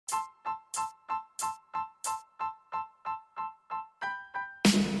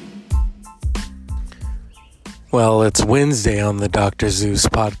Well, it's Wednesday on the Dr. Zeus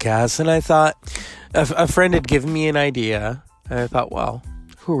podcast, and I thought a friend had given me an idea, and I thought, well,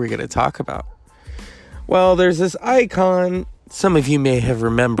 who are we going to talk about? Well, there's this icon some of you may have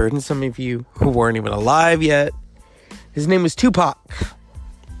remembered, and some of you who weren't even alive yet. His name was Tupac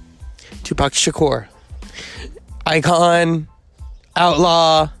Shakur. Icon,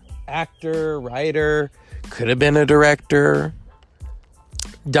 outlaw, actor, writer, could have been a director.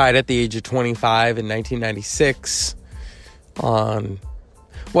 Died at the age of 25 in 1996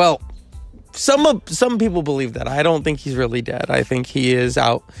 some people believe that. I don't think he's really dead. I think he is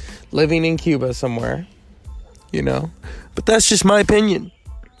out living in Cuba somewhere, but that's just my opinion.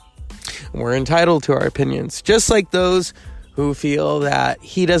 We're entitled to our opinions, just like those who feel that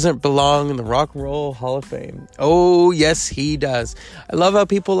he doesn't belong in the Rock and Roll Hall of Fame. Oh, yes, he does. I love how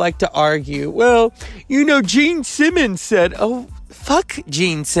people like to argue. Well, Gene Simmons said, oh, fuck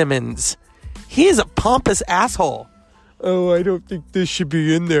Gene Simmons. He is a pompous asshole. Oh, I don't think this should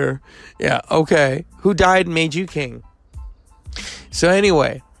be in there. Yeah, okay. Who died and made you king? So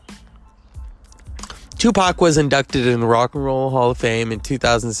anyway, Tupac was inducted in the Rock and Roll Hall of Fame in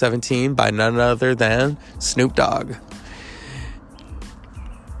 2017 by none other than Snoop Dogg.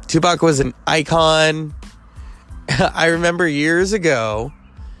 Tupac was an icon. I remember years ago,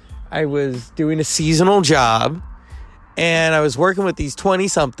 I was doing a seasonal job, and I was working with these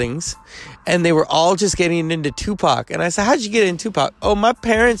 20-somethings, and they were all just getting into Tupac. And I said, how'd you get into Tupac? Oh, my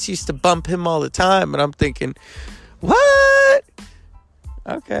parents used to bump him all the time. And I'm thinking, what?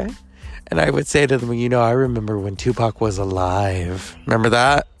 Okay. And I would say to them, I remember when Tupac was alive. Remember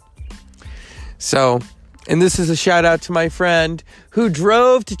that? So, and this is a shout out to my friend who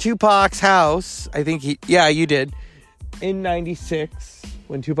drove to Tupac's house. I think you did. In 96,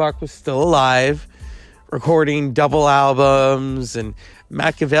 when Tupac was still alive, recording double albums and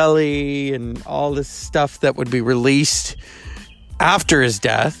Machiavelli and all this stuff that would be released after his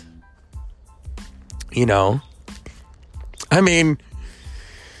death. I mean,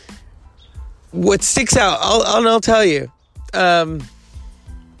 what sticks out, I'll tell you. All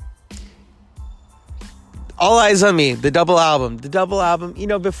Eyes on Me, the double album.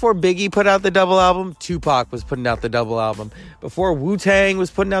 Before Biggie put out the double album, Tupac was putting out the double album. Before Wu-Tang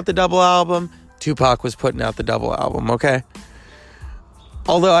was putting out the double album, Tupac was putting out the double album, okay?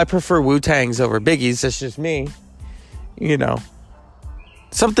 Although I prefer Wu-Tang's over Biggie's, that's just me.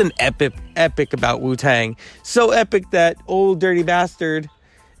 Something epic about Wu-Tang. So epic that old dirty bastard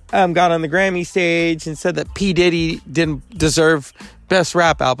got on the Grammy stage and said that P. Diddy didn't deserve Best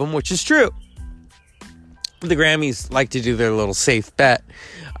Rap Album, which is true. The Grammys like to do their little safe bet.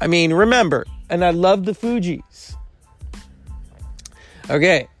 I mean, remember, and I love the Fugees.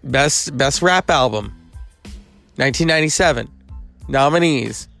 Okay, best rap album, 1997.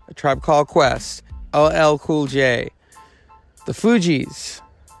 Nominees: A Tribe Called Quest, LL Cool J, the Fugees.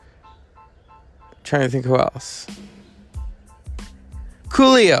 Trying to think who else.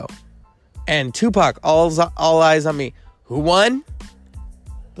 Coolio and Tupac. All Eyes on Me. Who won?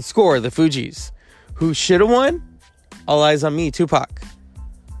 The Score, the Fugees. Who should have won? All Eyes on Me, Tupac.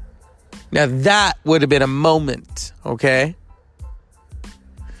 Now that would have been a moment, okay?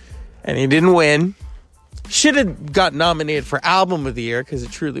 And he didn't win. Should have got nominated for Album of the Year, because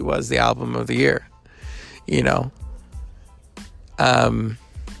it truly was the Album of the Year. Same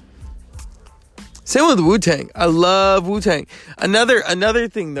with Wu-Tang. I love Wu-Tang. Another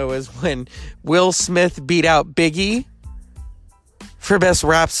thing, though, is when Will Smith beat out Biggie for Best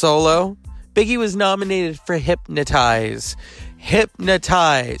Rap Solo. Biggie was nominated for Hypnotize.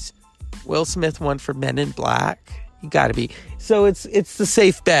 Will Smith won for Men in Black. You gotta be. So it's the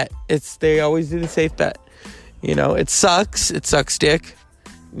safe bet. They always do the safe bet. It sucks. It sucks dick.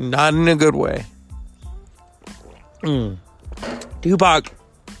 Not in a good way. Tupac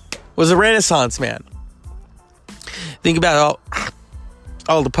was a Renaissance man. Think about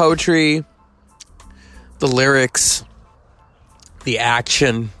all the poetry, the lyrics, the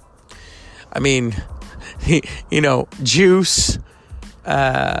action. I mean, Juice,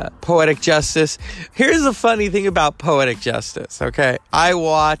 Poetic Justice. Here's the funny thing about Poetic Justice, okay? I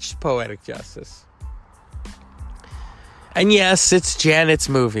watched Poetic Justice. And yes, it's Janet's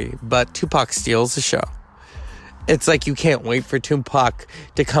movie, but Tupac steals the show. It's like you can't wait for Tupac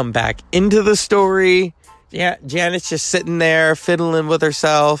to come back into the story. Yeah, Janet's just sitting there fiddling with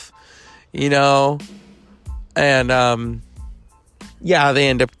herself, and they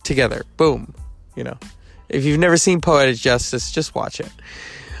end up together. Boom. If you've never seen Poetic Justice, just watch it.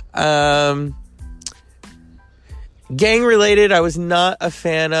 Gang related, I was not a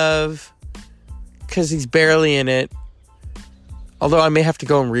fan of, because he's barely in it. Although I may have to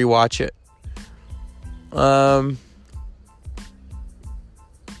go and rewatch it. What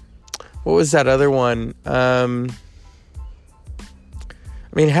was that other one?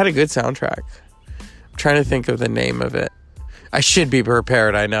 It had a good soundtrack. I'm trying to think of the name of it. I should be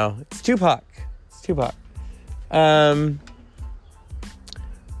prepared, I know. It's Tupac.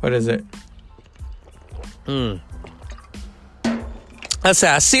 What is it? Let's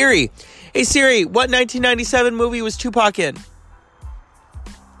ask Siri. Hey Siri, what 1997 movie was Tupac in?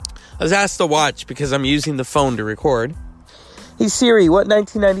 I was asked to watch because I'm using the phone to record. Hey Siri, what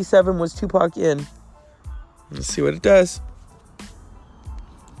 1997 was Tupac in? Let's see what it does.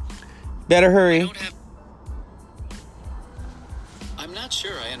 Better hurry. I'm not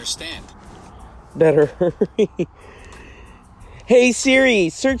sure I understand. Better hurry. Hey Siri,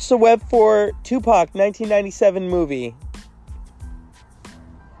 search the web for Tupac 1997 movie.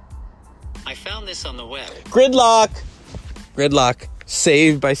 I found this on the web. Gridlock.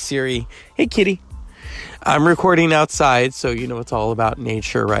 Saved by Siri. Hey kitty. I'm recording outside, so you know it's all about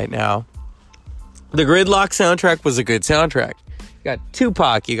nature right now. The Gridlock soundtrack was a good soundtrack. You got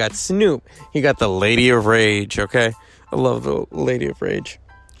Tupac, you got Snoop, you got the Lady of Rage, okay? I love the Lady of Rage.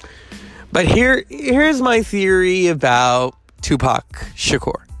 But here's my theory about Tupac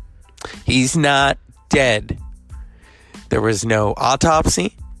Shakur. He's not dead. There was no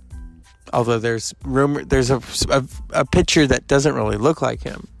autopsy. Although there's a picture that doesn't really look like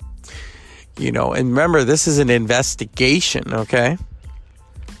him. And remember, this is an investigation, okay?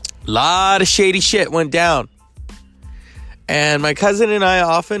 A lot of shady shit went down. And my cousin and I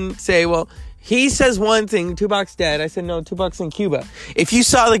often say, well, he says one thing, Tupac's dead. I said, no, Tupac's in Cuba. If you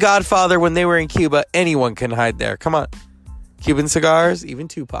saw The Godfather when they were in Cuba, anyone can hide there. Come on. Cuban cigars, even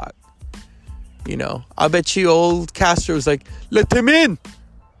Tupac. I bet you old Castro was like, let him in.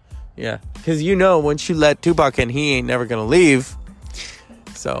 Yeah, because once you let Tupac in, he ain't never going to leave.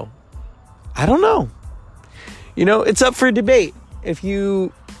 So, I don't know. It's up for debate. If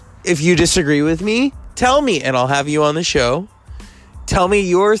you disagree with me, tell me, and I'll have you on the show. Tell me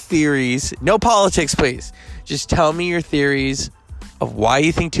your theories. No politics, please. Just tell me your theories of why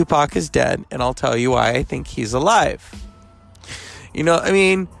you think Tupac is dead, and I'll tell you why I think he's alive. He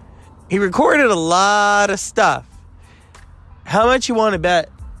recorded a lot of stuff. How much you want to bet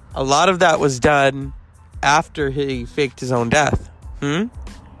a lot of that was done after he faked his own death?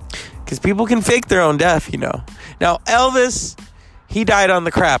 Because people can fake their own death, Now, Elvis, he died on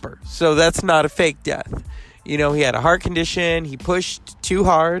the crapper, so that's not a fake death. He had a heart condition, he pushed too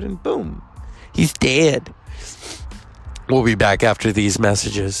hard, and boom, he's dead. We'll be back after these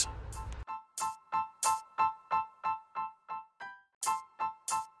messages.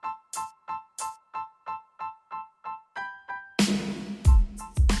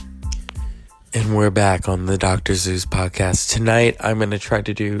 And we're back on the Dr. Zeus podcast. Tonight, I'm going to try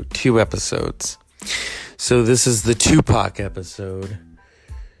to do 2 episodes. So this is the Tupac episode,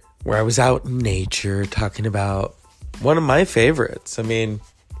 where I was out in nature talking about one of my favorites. You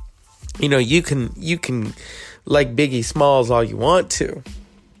can like Biggie Smalls all you want to.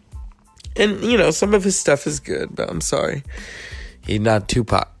 And, some of his stuff is good, but I'm sorry. He's not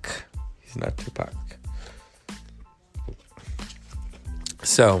Tupac.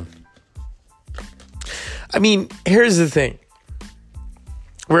 So, here's the thing.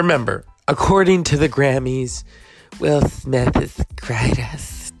 Remember, according to the Grammys, Will Smith is the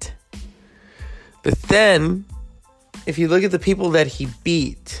greatest. But then, if you look at the people that he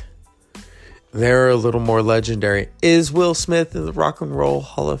beat, they're a little more legendary. Is Will Smith in the Rock and Roll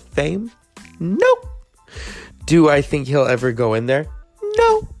Hall of Fame? Nope. Do I think he'll ever go in there?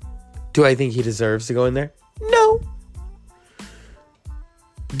 No. Do I think he deserves to go in there? No.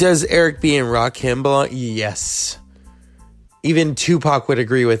 Does Eric B. and Rakim belong? Yes. Even Tupac would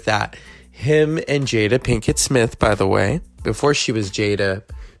agree with that. Him and Jada Pinkett Smith, by the way, before she was Jada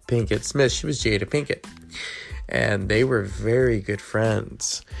Pinkett Smith, she was Jada Pinkett. And they were very good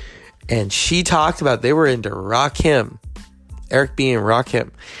friends. And she talked about they were into Rakim. Eric B. and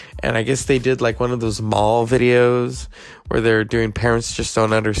Rakim. And I guess they did like one of those mall videos where they're doing Parents Just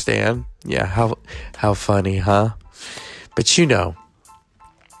Don't Understand. Yeah, how funny, huh? But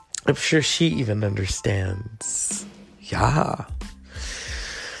I'm sure she even understands. Yeah.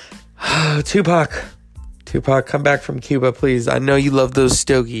 Tupac, come back from Cuba, please. I know you love those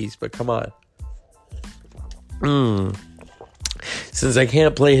stogies, but come on. Since I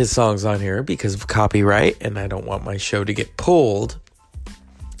can't play his songs on here because of copyright, and I don't want my show to get pulled.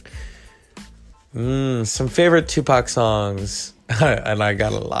 Some favorite Tupac songs, and I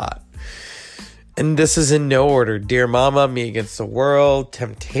got a lot. And this is in no order. Dear Mama, Me Against the World,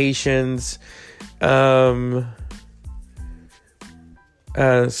 Temptations, So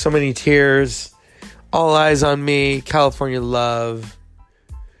Many Tears, All Eyes on Me, California Love,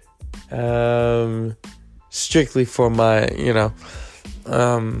 Strictly for My,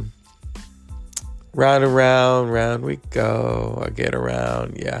 Round and round we go, I get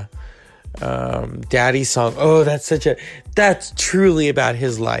around, yeah. Daddy's Song, oh, that's truly about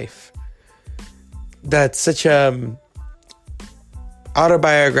his life. That's such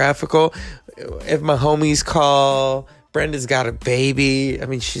autobiographical. If My Homies Call, Brenda's Got a Baby. I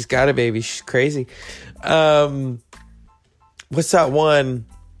mean, she's got a baby. She's crazy. What's that one?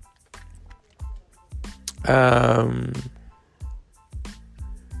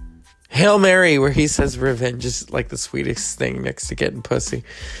 Hail Mary, where he says revenge is like the sweetest thing next to getting pussy.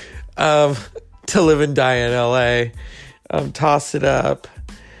 To Live and Die in L.A. Toss It Up.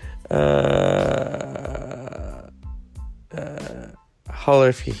 Holler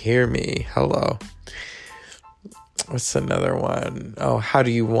If You Hear Me. Hello. What's another one? Oh, How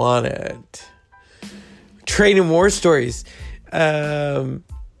Do You Want It? Trading War Stories. I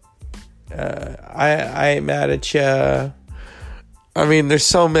Ain't Mad at Ya. I mean, there's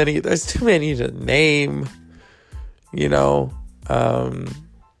so many. There's too many to name.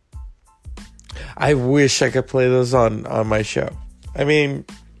 I wish I could play those on my show. I mean,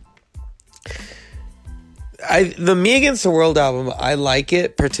 the Me Against the World album, I like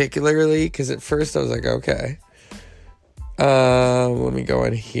it particularly because at first I was like, okay. Let me go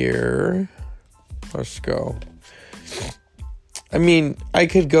in here. Let's go. I mean, I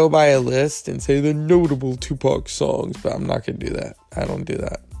could go by a list and say the notable Tupac songs, but I'm not going to do that. I don't do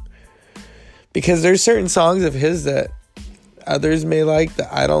that. Because there's certain songs of his that others may like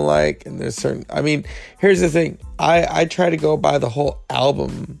that I don't like. And there's certain... I mean, here's the thing. I try to go by the whole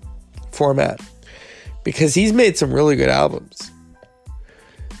album format. Because he's made some really good albums.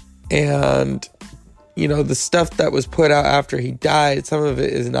 And... the stuff that was put out after he died, some of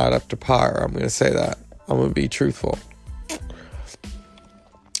it is not up to par. I'm going to say that. I'm going to be truthful.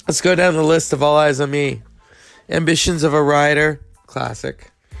 Let's go down the list of All Eyes on Me. Ambitions of a Rider,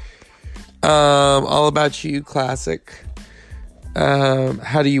 classic. All About You, classic.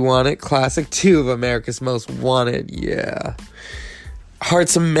 How Do You Want It, classic. 2 of America's Most Wanted, yeah.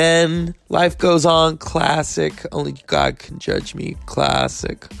 Hearts of Men, Life Goes On, classic. Only God Can Judge Me,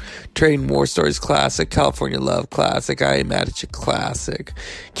 classic. Trading War Stories, classic. California Love, classic. I Ain't Mad at You, classic.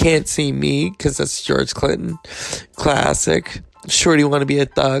 Can't See Me, because that's George Clinton, classic. Shorty Wanna Be a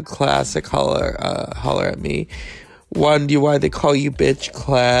Thug, classic. Holler at Me. Wonder Why They Call You Bitch,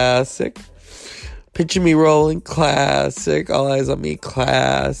 classic. Picture Me Rolling, classic. All Eyes on Me,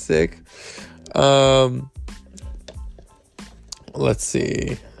 classic. Let's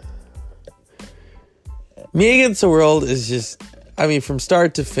see. Me Against the World is just, I mean, from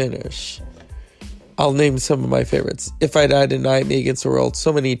start to finish. I'll name some of my favorites. If I Die Tonight, Me Against the World,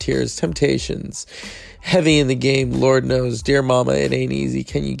 So Many Tears, Temptations, Heavy in the Game, Lord Knows, Dear Mama, It Ain't Easy,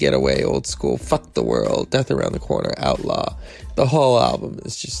 Can You Get Away, Old School, Fuck the World, Death Around the Corner, Outlaw. The whole album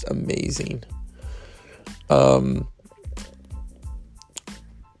is just amazing.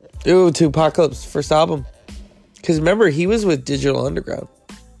 Tupacalypse, first album. Because remember, he was with Digital Underground.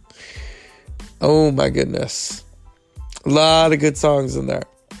 Oh my goodness. A lot of good songs in there.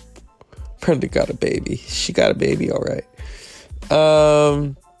 Brenda got a baby. She got a baby, all right.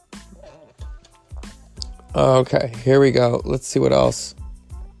 Okay, here we go. Let's see what else.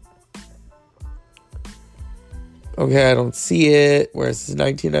 Okay, I don't see it. Where's this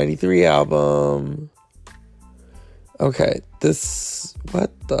 1993 album? Okay, this...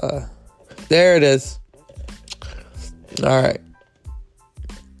 What the... There it is. All right.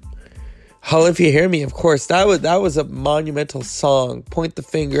 Holler If You Hear Me, of course. That was a monumental song. Point the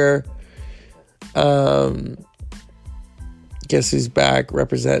Finger. Guess Who's Back,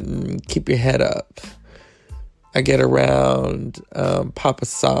 representing Keep Your Head Up. I Get Around. Papa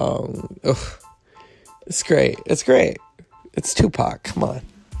Song. Ugh. It's great. It's great. It's Tupac. Come on.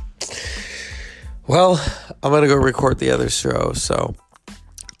 Well, I'm going to go record the other show, so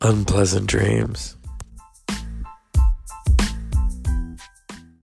unpleasant dreams.